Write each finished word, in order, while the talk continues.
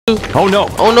Oh no!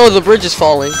 Oh no, the bridge is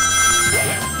falling.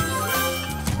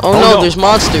 Oh no, there's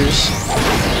monsters.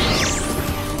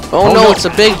 Oh no, it's a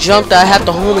big jump that I have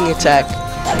to homing attack.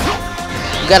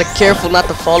 You gotta be careful not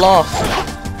to fall off.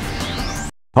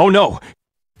 Oh no!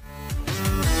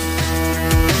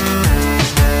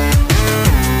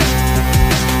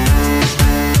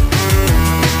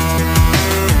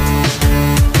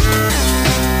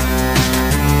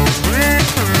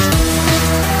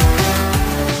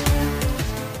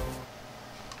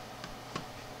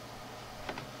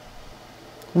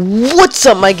 What's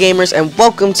up, my gamers, and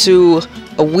welcome to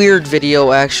a weird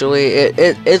video. Actually,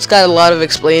 it's got a lot of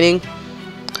explaining.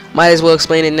 Might as well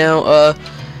explain it now.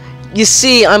 You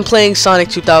see, I'm playing Sonic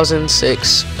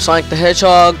 2006, Sonic the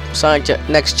Hedgehog, Sonic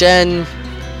Next Gen,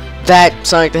 that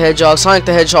Sonic the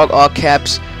Hedgehog, all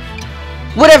caps,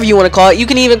 whatever you want to call it. You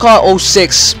can even call it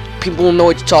 06. People will know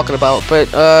what you're talking about.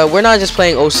 But we're not just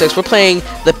playing 06. We're playing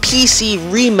the PC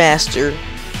remaster.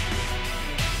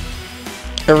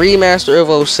 A remaster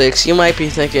of 06. You might be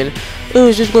thinking, oh,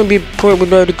 is this going to be a port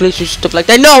with all the glitches and stuff like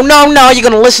that? No, you're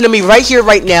going to listen to me right here,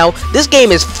 right now. This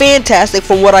game is fantastic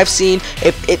from what I've seen.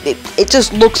 It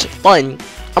just looks fun.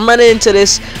 I'm running into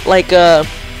this like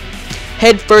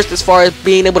head first as far as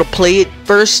being able to play it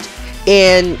first,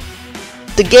 and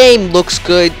the game looks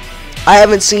good. I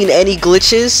haven't seen any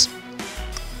glitches,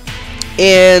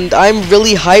 and I'm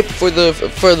really hyped for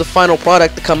the final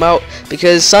product to come out,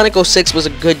 because Sonic 06 was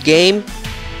a good game.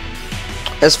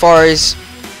 As far as,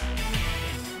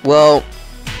 well,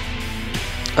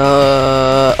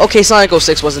 okay, Sonic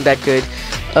 06 wasn't that good.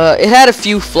 It had a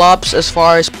few flops as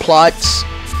far as plots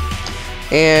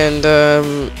and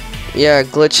yeah,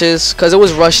 glitches, because it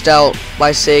was rushed out by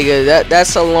Sega.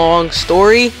 That's a long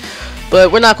story,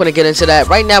 but we're not going to get into that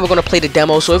right now. We're going to play the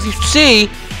demo. So if you see,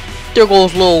 there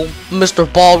goes little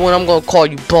Mr. Baldwin. I'm going to call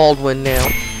you Baldwin now.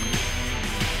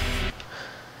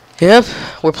 Yep,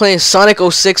 we're playing Sonic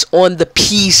 06 on the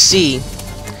PC,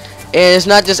 and it's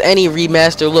not just any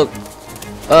remaster. Look,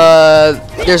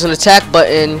 there's an attack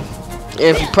button, and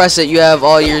if you press it, you have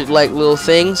all your like little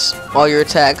things, all your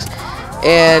attacks.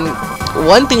 And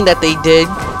one thing that they did,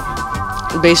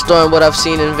 based on what I've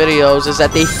seen in videos, is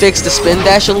that they fixed the spin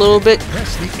dash a little bit.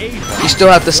 You still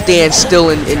have to stand still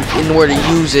in order to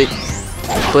use it,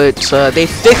 but they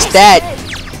fixed that.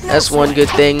 That's one good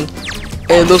thing.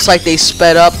 And it looks like they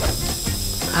sped up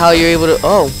how you're able to.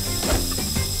 Oh,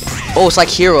 it's like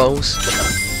Heroes.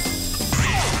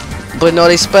 But no,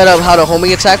 they sped up how the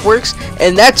homing attack works,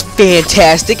 and that's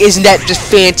fantastic. Isn't that just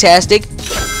fantastic?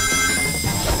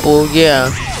 Well,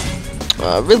 yeah.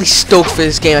 Really stoked for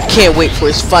this game. I can't wait for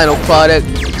its final product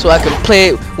so I can play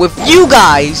it with you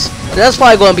guys. And that's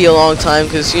probably going to be a long time,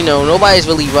 because, you know, nobody's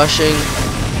really rushing.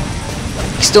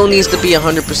 It still needs to be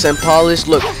 100% polished.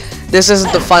 Look, this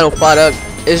isn't the final product.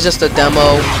 It's just a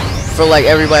demo for like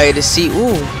everybody to see.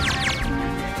 Ooh,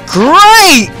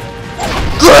 great!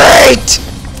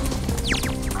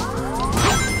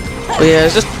 But yeah,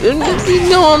 it's just, you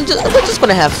know, we're just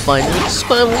gonna have fun. We're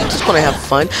just gonna have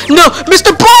fun. No,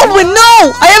 Mr. Baldwin,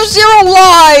 no! I have 0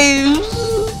 lives.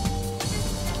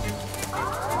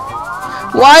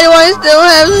 Why do I still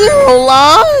have 0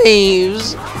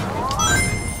 lives?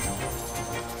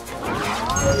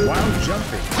 While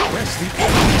jumping, press the A.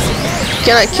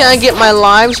 Can I get my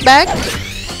lives back?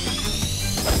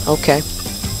 Okay.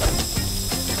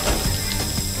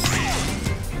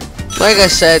 Like I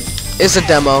said, it's a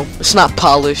demo. It's not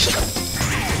polished.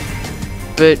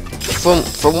 But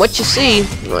from what you see,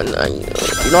 you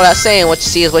know that saying, what you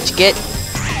see is what you get.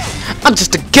 I'm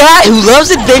just a guy who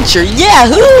loves adventure.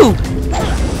 Yahoo!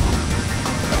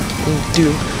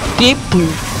 Beep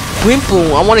boop. Boom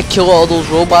boom. I want to kill all those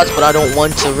robots, but I don't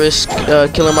want to risk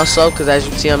killing myself, because as you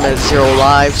can see, I'm at 0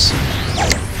 lives.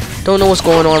 Don't know what's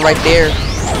going on right there.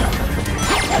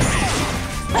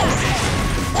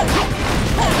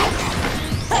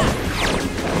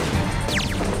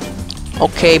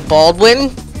 Okay,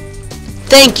 Baldwin.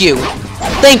 Thank you,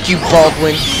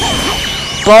 Baldwin.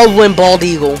 Baldwin, bald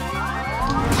eagle.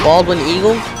 Baldwin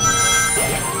eagle.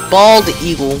 Bald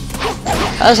eagle.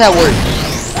 How does that work?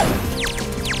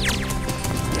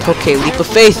 Okay, leap of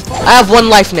faith. I have 1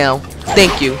 life now.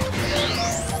 Thank you.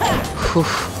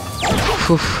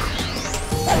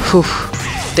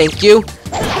 Thank you.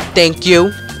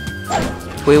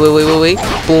 Wait.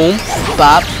 Boom.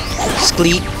 Bop.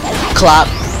 Skleep. Clop.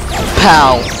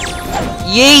 Pow.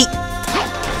 Yeet.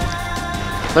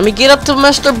 Let me get up to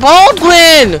Mr.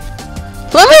 Baldwin.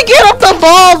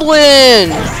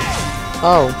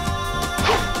 Oh.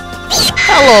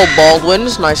 Hello, Baldwin.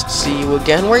 It's nice to see you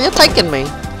again. Where are you taking me?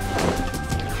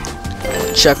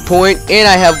 Checkpoint, and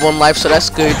I have 1 life, so that's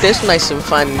good. That's nice and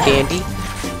fine and dandy.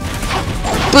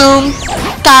 Boom,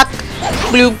 cock,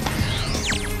 bloop.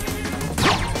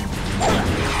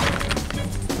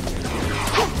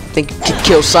 Think you can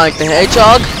kill Sonic the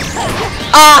Hedgehog?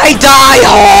 I die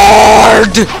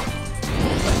hard!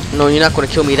 No, you're not gonna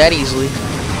kill me that easily.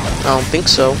 I don't think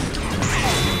so.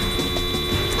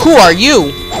 Who are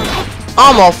you?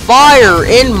 I'm a fire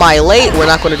in my late. We're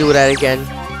not gonna do that again.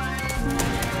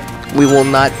 We will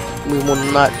not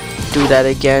do that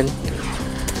again.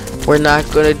 We're not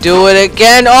gonna do it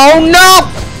again. Oh no!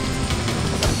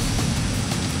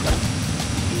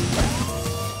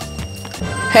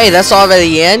 Hey, that's already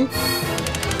the end.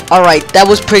 Alright, that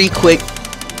was pretty quick.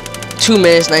 2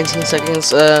 minutes, 19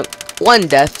 seconds, 1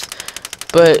 death.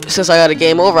 But since I got a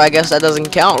game over, I guess that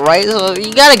doesn't count, right? So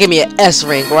you gotta give me an S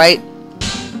rank, right?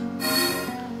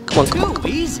 Come on, come on, come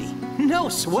on. Easy. No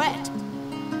sweat.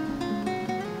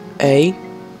 A.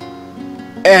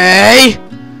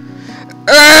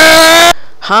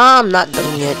 I'm not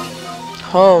done yet.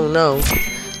 Oh no.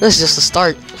 This is just the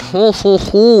start.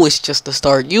 It's just the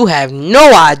start. You have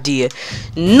no idea.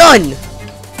 None.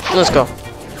 Let's go.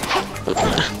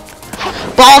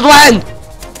 Baldwin!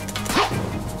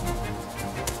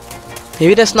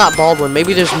 Maybe that's not Baldwin.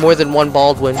 Maybe there's more than 1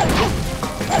 Baldwin.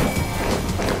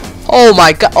 Oh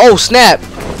my god. Oh snap.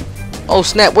 Oh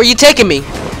snap. Where you taking me?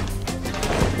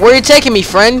 Where are you taking me,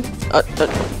 friend?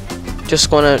 Just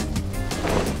gonna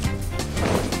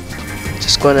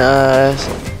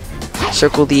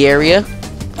circle the area.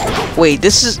 Wait,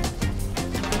 this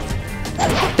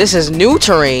is new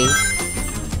terrain.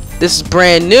 This is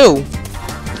brand new.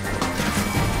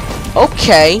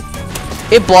 Okay.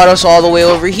 It brought us all the way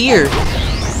over here.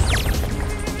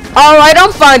 Alright,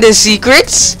 I'm finding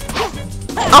secrets.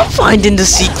 I'm finding the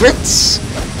secrets.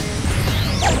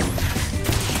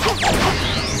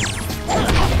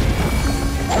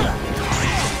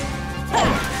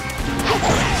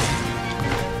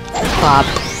 Bop,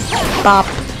 bop,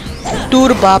 do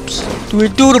the bops, do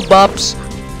the bops,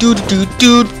 do do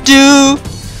do do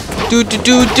do do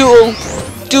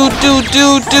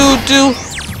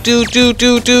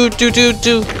do do do do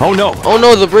do. Oh no! Oh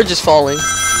no, the bridge is falling.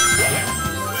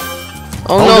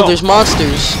 Oh no, there's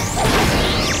monsters.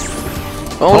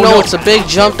 Oh no, it's a big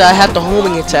jump that I have to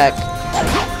homing attack.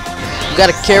 You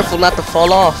gotta be careful not to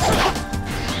fall off.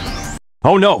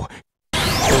 Oh no!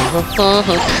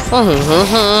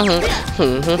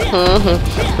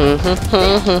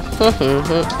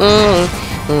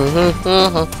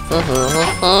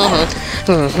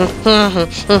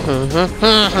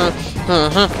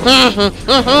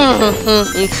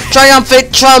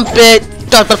 Triumphant trumpet.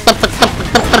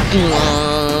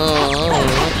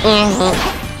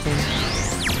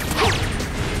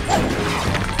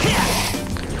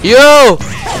 You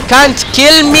can't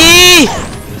kill me.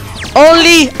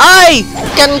 Only I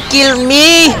can kill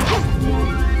me.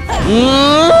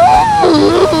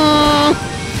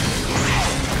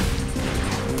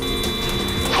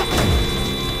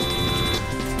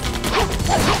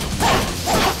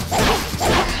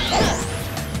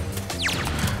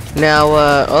 Now,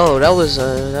 oh, that was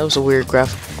a weird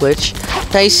graphic glitch.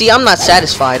 Now you see, I'm not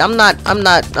satisfied. I'm not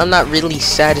really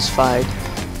satisfied.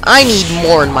 I need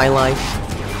more in my life.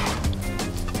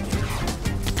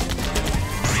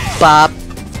 Bop.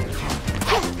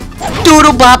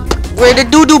 Doodle bop. Where the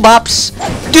doodle bops?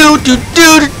 Do do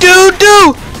do do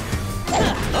do.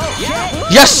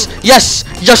 Yes, yes,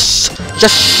 yes,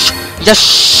 yes,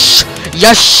 yes,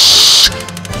 yes.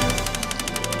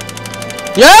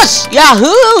 Yes,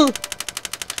 Yahoo!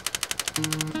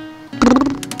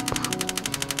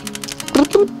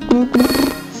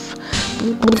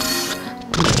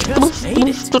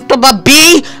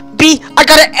 B, I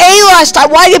got an A last time.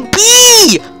 Why a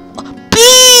B?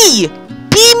 B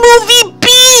movie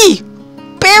B.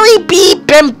 Barry B,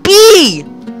 Ben B.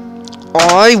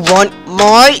 I want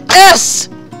my S.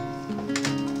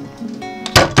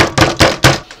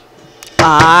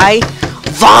 I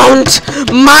want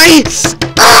my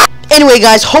Anyway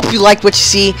guys, hope you liked what you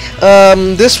see.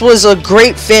 This was a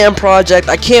great fan project.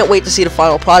 I can't wait to see the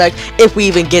final product, if we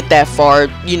even get that far.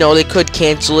 You know, they could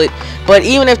cancel it, but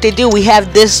even if they do, we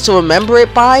have this to remember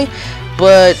it by.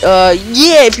 But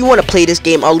yeah, if you want to play this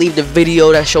game, I'll leave the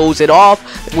video that shows it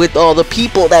off with all the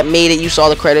people that made it. You saw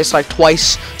the credits like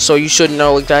twice, so you should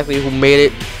know exactly who made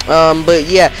it. But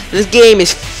yeah, this game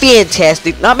is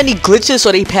fantastic. Not many glitches,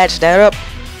 so they patched that up.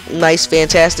 Nice,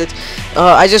 fantastic.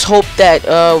 I just hope that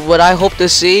what I hope to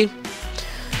see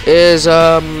is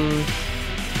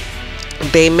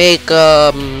they make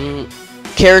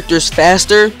characters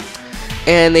faster,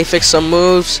 and they fix some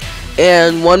moves,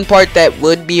 And one part that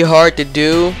would be hard to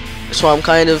do, so I'm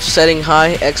kind of setting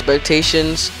high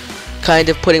expectations, kind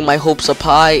of putting my hopes up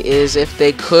high, is if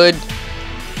they could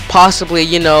possibly,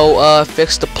 you know,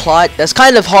 fix the plot. That's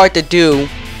kind of hard to do,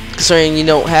 considering you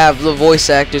don't have the voice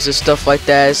actors and stuff like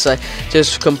that. It's like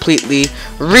just completely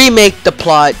remake the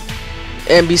plot.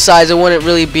 And besides, it wouldn't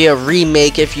really be a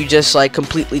remake if you just like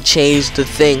completely changed the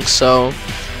thing. So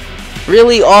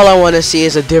really, all I want to see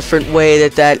is a different way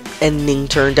that ending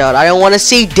turned out. I don't want to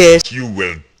see this. You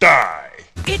will die.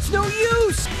 It's no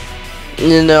use!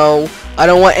 You know, I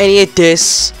don't want any of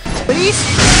this. Please?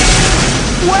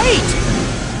 Wait!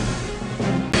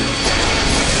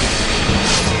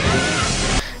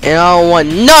 And I don't want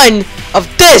none of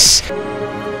this.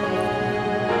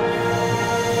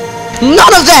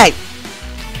 None of that!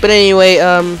 But anyway,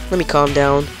 let me calm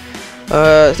down.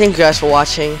 Thank you guys for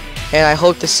watching. And I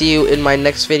hope to see you in my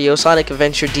next video, Sonic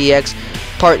Adventure DX,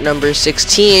 part number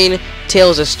 16,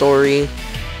 Tales of Story.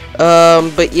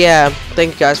 But yeah,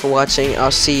 thank you guys for watching. I'll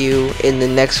see you in the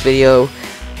next video.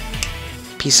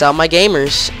 Peace out, my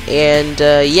gamers. And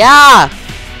yeah,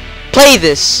 play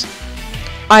this.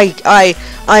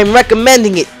 I'm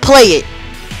recommending it. Play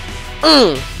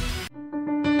it.